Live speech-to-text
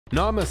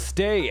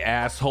Namaste,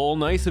 asshole.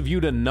 Nice of you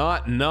to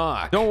not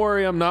knock. Don't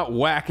worry, I'm not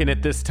whacking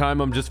it this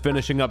time. I'm just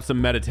finishing up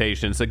some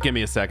meditation, so give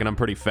me a second. I'm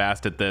pretty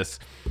fast at this.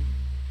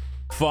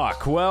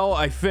 Fuck, well,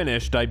 I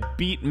finished. I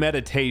beat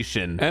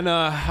meditation. And,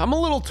 I'm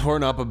a little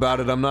torn up about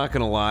it, I'm not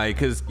gonna lie,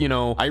 because, you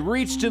know, I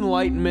reached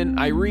enlightenment,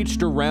 I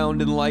reached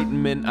around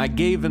enlightenment, I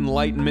gave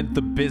enlightenment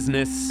the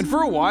business. And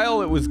for a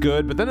while, it was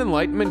good, but then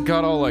enlightenment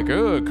got all like,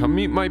 ugh, come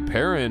meet my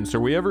parents.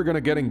 Are we ever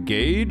gonna get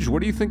engaged?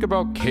 What do you think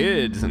about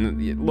kids?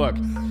 And, look,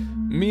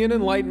 me and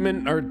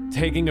enlightenment are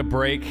taking a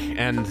break,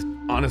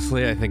 and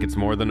honestly, I think it's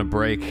more than a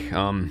break.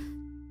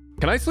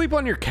 Can I sleep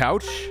on your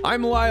couch?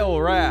 I'm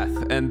Lyle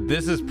Wrath, and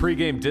this is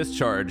Pregame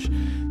Discharge,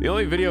 the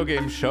only video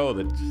game show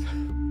that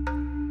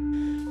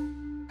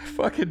I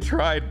fucking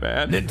tried,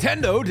 man.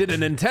 Nintendo did a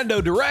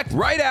Nintendo Direct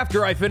right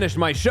after I finished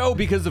my show,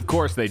 because of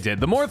course they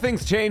did. The more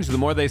things change, the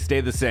more they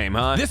stay the same,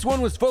 huh? This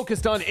one was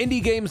focused on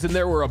indie games, and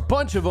there were a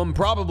bunch of them,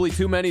 probably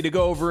too many to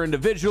go over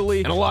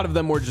individually, and a lot of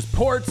them were just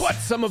ports. But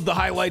some of the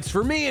highlights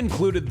for me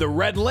included the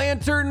Red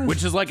Lantern,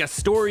 which is like a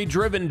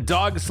story-driven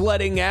dog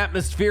sledding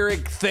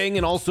atmospheric thing,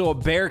 and also a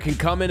bear can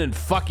come in and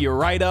fuck you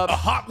right up. A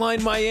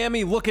Hotline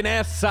Miami looking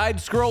ass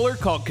side-scroller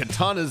called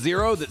Katana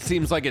Zero that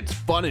seems like it's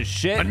fun as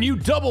shit. A new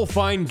Double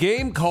Fine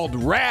game called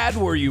Rad,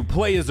 where you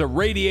play as a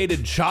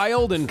radiated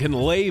child and can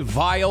lay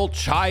vile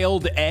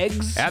child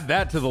eggs. Add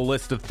that to the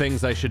list of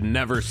things I should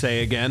never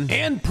say again.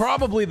 And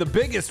probably the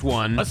biggest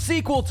one, a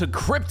sequel to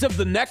Crypt of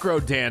the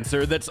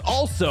Necrodancer that's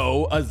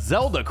also a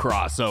Zelda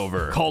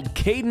crossover called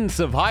Cadence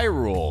of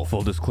Hyrule.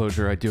 Full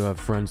disclosure, I do have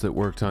friends that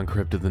worked on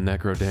Crypt of the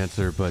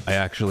Necrodancer, but I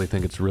actually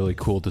think it's really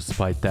cool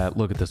despite that.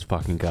 Look at this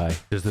fucking guy.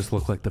 Does this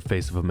look like the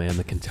face of a man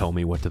that can tell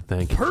me what to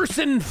think?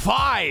 Person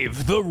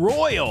 5, The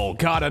Royal,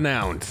 got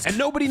announced, and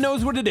nobody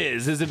knows what it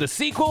is. Is it a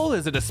sequel?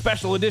 Is it a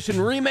special edition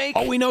remake?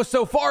 All we know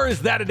so far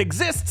is that it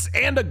exists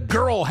and a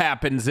girl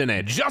happens in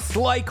it, just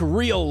like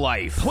real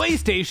life.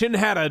 PlayStation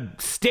had a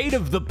State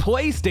of the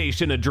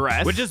PlayStation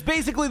address, which is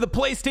basically the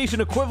PlayStation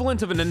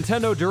equivalent of a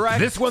Nintendo Direct.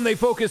 This one they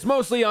focus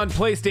mostly on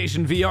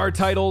PlayStation VR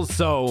titles,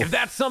 so if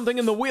that's something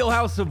in the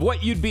wheelhouse of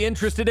what you'd be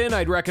interested in,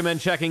 I'd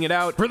recommend checking it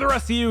out. For the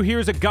rest of you,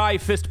 here's a guy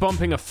fist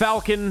bumping a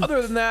falcon.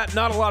 Other than that,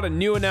 not a lot of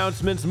new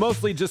announcements,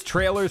 mostly just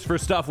trailers for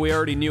stuff we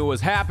already knew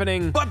was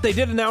happening, but they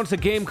did announce a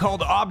game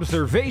called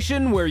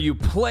Observation, where you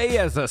play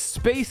as a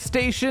space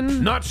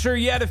station. Not sure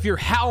yet if you're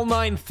HAL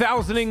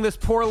 9000ing this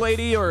poor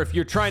lady or if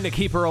you're trying to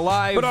keep her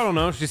alive, but I don't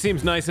know, she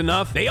seems nice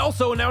enough. They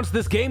also announced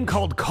this game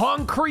called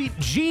Concrete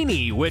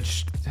Genie,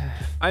 which,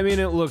 I mean,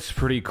 it looks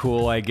pretty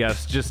cool, I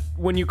guess. Just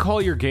when you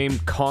call your game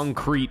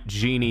Concrete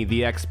Genie,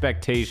 the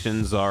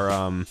expectations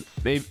are,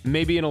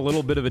 maybe in a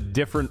little bit of a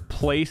different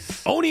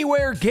place.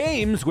 Onyware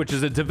Games, which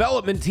is a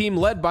development team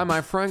led by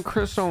my friend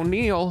Chris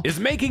O'Neill, is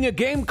making a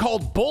game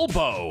called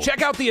Bulbo.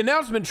 Check out the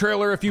announcement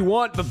trailer if you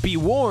want, but be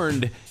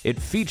warned, it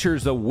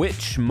features a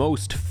witch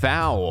most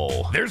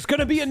foul. There's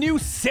gonna be a new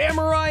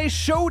Samurai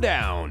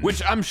Showdown,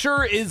 which I'm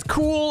sure is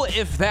cool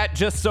if that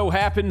just so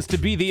happens to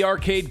be the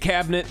arcade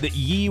cabinet that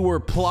ye were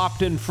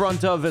plopped in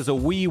front of as a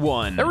Wii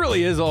one. That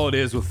really is all it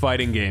is with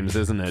fighting games,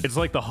 isn't it? It's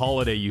like the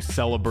holiday you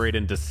celebrate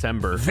in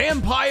December.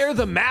 Vampire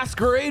the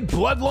Masquerade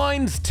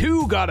Bloodlines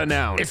 2 got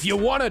announced. If you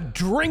want to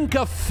drink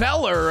a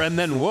feller and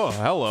then, whoa,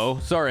 hello.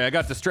 Sorry, I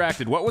got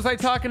distracted. What was I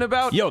talking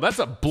about? Yo, that's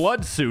a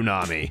blood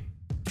tsunami.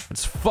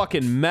 It's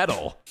fucking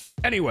metal.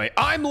 Anyway,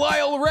 I'm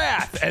Lyle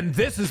Wrath, and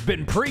this has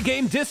been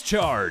Pregame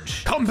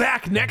Discharge. Come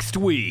back next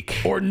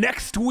week, or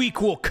next week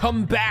will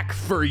come back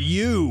for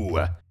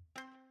you.